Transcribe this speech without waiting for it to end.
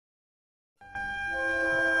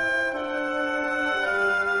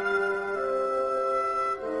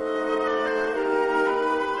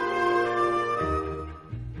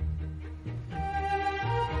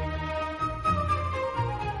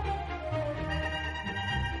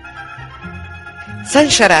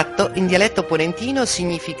Sansciaratto in dialetto ponentino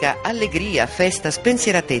significa allegria, festa,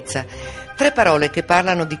 spensieratezza, tre parole che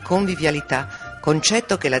parlano di convivialità,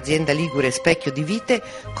 concetto che l'azienda ligure Specchiodivitae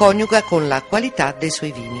coniuga con la qualità dei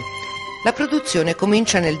suoi vini. La produzione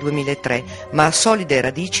comincia nel 2003, ma ha solide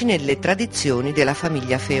radici nelle tradizioni della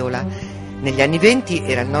famiglia Feola. Negli anni '20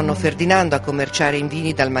 era il nonno Ferdinando a commerciare in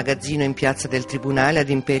vini dal magazzino in piazza del Tribunale ad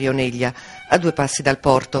Imperio Neglia, a 2 passi dal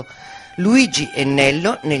porto. Luigi e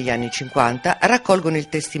Nello, negli anni '50, raccolgono il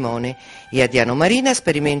testimone e a Diano Marina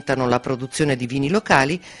sperimentano la produzione di vini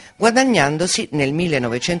locali, guadagnandosi nel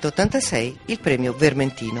 1986 il premio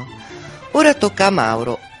Vermentino. Ora tocca a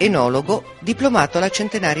Mauro, enologo, diplomato alla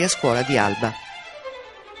centenaria scuola di Alba.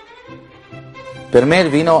 Per me il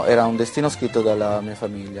vino era un destino scritto dalla mia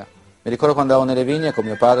famiglia. Mi ricordo quando andavo nelle vigne con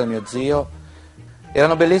mio padre e mio zio.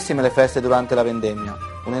 Erano bellissime le feste durante la vendemmia,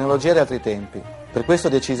 un'enologia di altri tempi. Per questo ho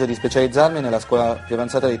deciso di specializzarmi nella scuola più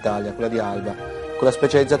avanzata d'Italia, quella di Alba, con la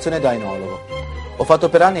specializzazione da enologo. Ho fatto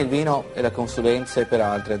per anni il vino e le consulenze per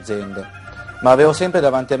altre aziende, ma avevo sempre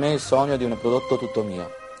davanti a me il sogno di un prodotto tutto mio.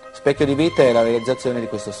 Specchiodivitae è la realizzazione di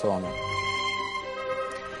questo sogno.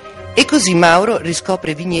 E così Mauro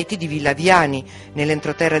riscopre vigneti di Villa Viani,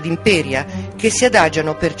 nell'entroterra d'Imperia, che si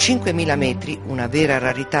adagiano per 5.000 metri, una vera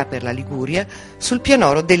rarità per la Liguria, sul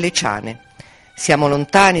pianoro delle Ciane. Siamo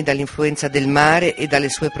lontani dall'influenza del mare e dalle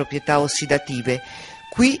sue proprietà ossidative.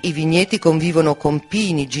 Qui i vigneti convivono con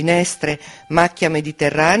pini, ginestre, macchia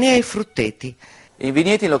mediterranea e frutteti. I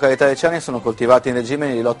vigneti in località Le Ciane sono coltivati in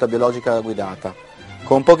regime di lotta biologica guidata,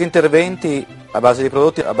 con pochi interventi a base di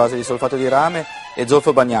prodotti a base di solfato di rame e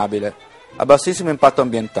zolfo bagnabile, a bassissimo impatto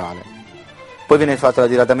ambientale. Poi viene fatto il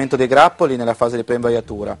diradamento dei grappoli nella fase di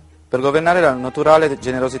preinvaiatura, per governare la naturale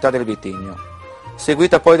generosità del vitigno,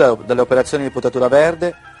 seguita poi dalle operazioni di potatura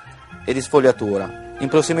verde e di sfogliatura, in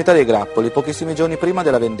prossimità dei grappoli, pochissimi giorni prima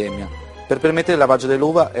della vendemmia, per permettere il lavaggio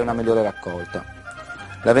dell'uva e una migliore raccolta.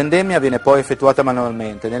 La vendemmia viene poi effettuata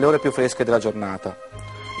manualmente, nelle ore più fresche della giornata,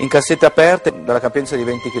 in cassette aperte dalla capienza di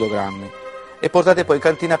 20 kg e portate poi in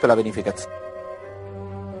cantina per la vinificazione.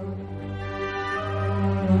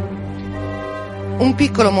 Un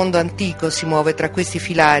piccolo mondo antico si muove tra questi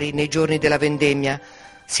filari nei giorni della vendemmia.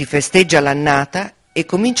 Si festeggia l'annata e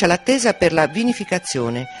comincia l'attesa per la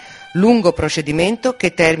vinificazione, lungo procedimento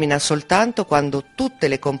che termina soltanto quando tutte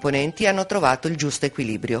le componenti hanno trovato il giusto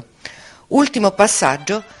equilibrio. Ultimo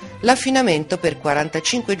passaggio, l'affinamento per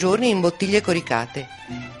 45 giorni in bottiglie coricate.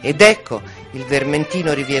 Ed ecco il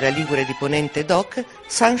Vermentino Riviera Ligure di Ponente D.O.C.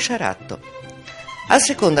 Sansciaratto. A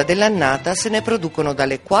seconda dell'annata se ne producono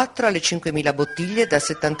dalle 4 alle 5.000 bottiglie da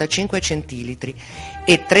 75 centilitri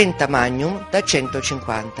e 30 magnum da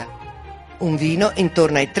 150. Un vino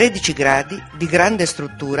intorno ai 13 gradi, di grande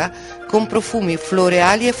struttura, con profumi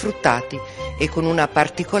floreali e fruttati e con una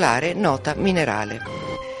particolare nota minerale.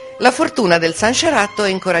 La fortuna del Sansciaratto è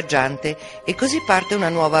incoraggiante e così parte una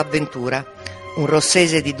nuova avventura. Un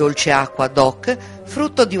Rossese di dolce acqua D.O.C.,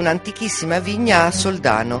 frutto di un'antichissima vigna a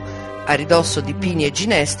Soldano, a ridosso di pini e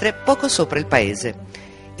ginestre poco sopra il paese.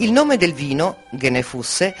 Il nome del vino,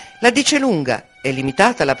 Ghenefusse, la dice lunga. È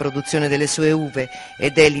limitata la produzione delle sue uve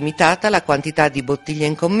ed è limitata la quantità di bottiglie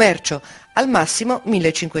in commercio, al massimo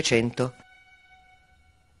 1500.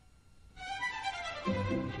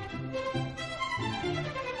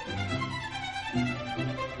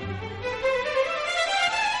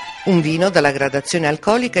 Un vino dalla gradazione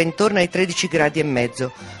alcolica intorno ai 13 gradi e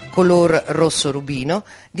mezzo, color rosso rubino,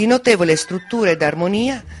 di notevole struttura ed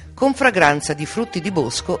armonia, con fragranza di frutti di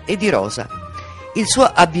bosco e di rosa. Il suo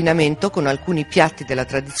abbinamento con alcuni piatti della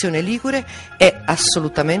tradizione ligure è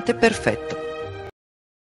assolutamente perfetto.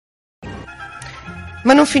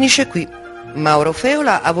 Ma non finisce qui. Mauro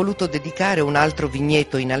Feola ha voluto dedicare un altro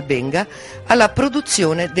vigneto in Albenga alla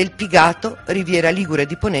produzione del Pigato Riviera Ligure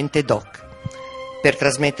di Ponente D.O.C. Per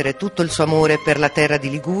trasmettere tutto il suo amore per la terra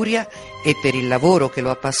di Liguria e per il lavoro che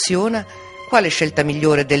lo appassiona, quale scelta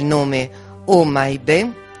migliore del nome Oh My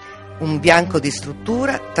Ben? Un bianco di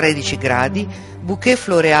struttura, 13 gradi, bouquet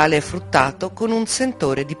floreale e fruttato con un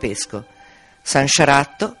sentore di pesco.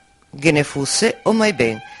 Sansciaratto, Ghenefusse, Oh My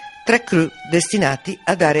Ben, 3 cru destinati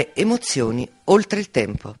a dare emozioni oltre il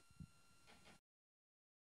tempo.